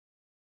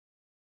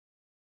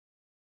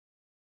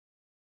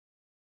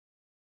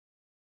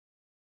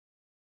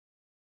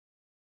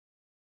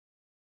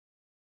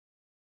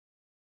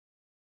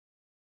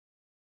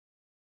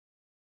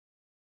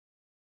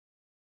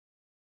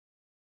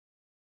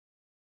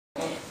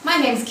My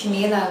name's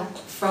Camila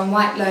from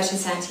White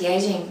Lotus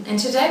Anti-Aging, and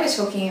today we're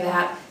talking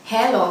about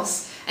hair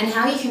loss and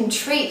how you can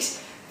treat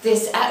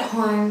this at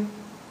home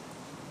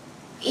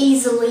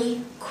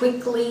easily,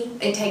 quickly.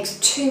 It takes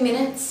 2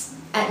 minutes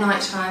at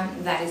night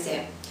time, that is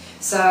it.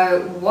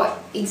 So what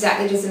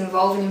exactly does it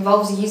involve? It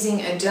involves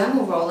using a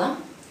dermal roller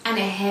and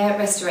a hair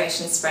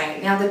restoration spray.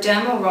 Now the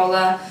dermal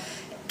roller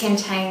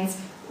contains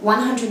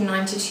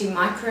 192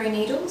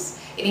 microneedles.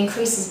 It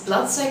increases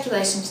blood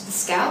circulation to the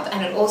scalp,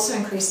 and it also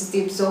increases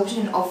the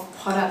absorption of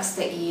products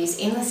that you use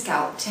in the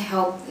scalp to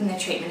help in the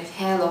treatment of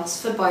hair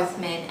loss for both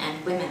men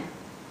and women.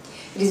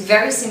 It is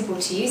very simple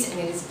to use and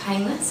it is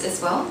painless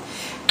as well.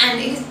 And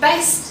this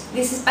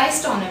is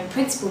based on a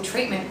principal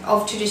treatment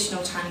of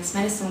traditional Chinese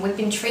medicine. We've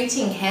been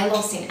treating hair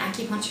loss in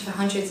acupuncture for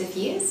hundreds of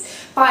years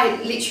by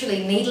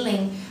literally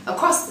needling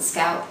across the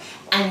scalp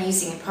and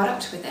using a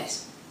product with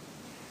it.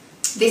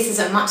 This is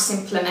a much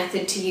simpler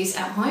method to use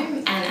at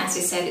home, and as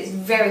we said, it's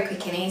very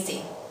quick and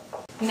easy.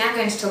 We're now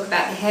going to talk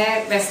about the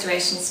hair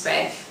restoration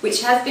spray,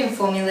 which has been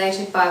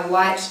formulated by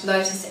White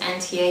Lotus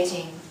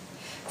Anti-Aging.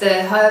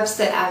 The herbs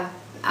that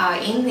are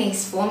in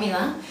this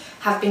formula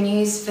have been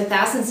used for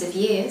thousands of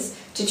years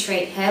to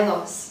treat hair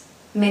loss.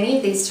 Many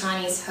of these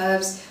Chinese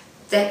herbs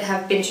that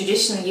have been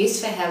traditionally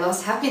used for hair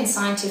loss have been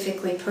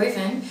scientifically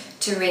proven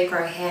to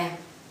regrow hair.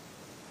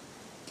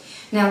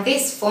 Now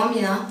this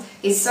formula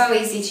is so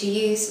easy to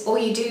use. All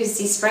you do is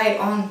you spray it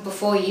on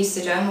before you use the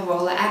dermal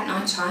roller at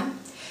night time,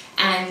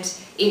 and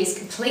it is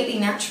completely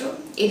natural.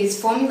 It is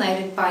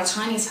formulated by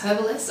Chinese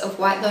herbalists of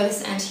White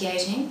Lotus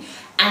Anti-Aging,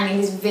 and it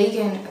is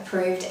vegan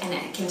approved, and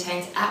it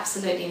contains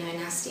absolutely no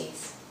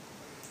nasties.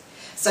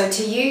 So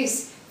to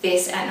use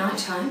this at night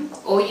time,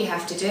 all you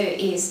have to do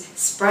is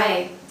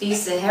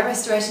use the hair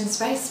restoration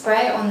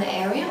spray on the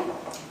area.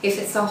 If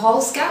it's the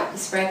whole scalp, you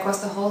spray across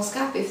the whole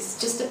scalp. If it's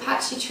just a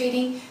patch you're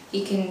treating,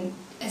 you can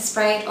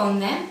spray it on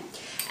there.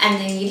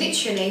 And then you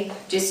literally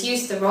just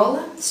use the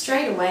roller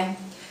straight away,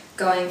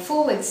 going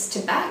forwards to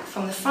back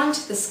from the front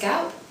of the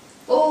scalp,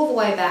 all the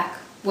way back,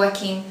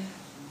 working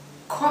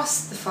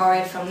across the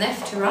forehead from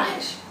left to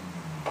right,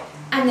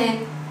 and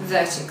then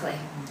vertically,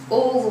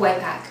 all the way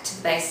back to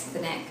the base of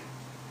the neck.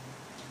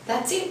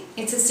 That's it.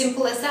 It's as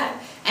simple as that.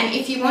 And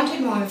if you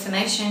wanted more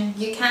information,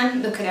 you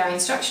can look at our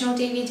instructional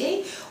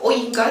DVD, or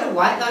you can go to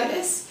White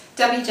Lotus,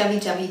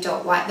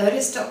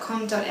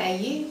 www.whitelotus.com.au.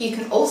 You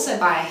can also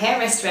buy a hair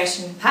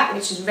restoration pack,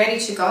 which is ready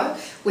to go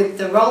with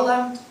the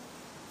roller,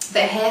 the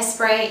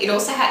hairspray. It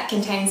also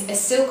contains a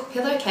silk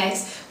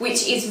pillowcase,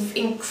 which is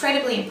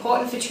incredibly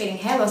important for treating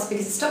hair loss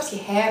because it stops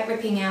your hair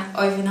ripping out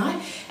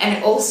overnight, and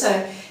it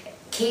also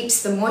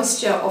keeps the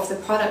moisture of the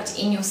product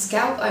in your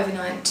scalp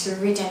overnight to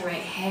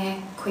regenerate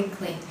hair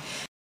quickly.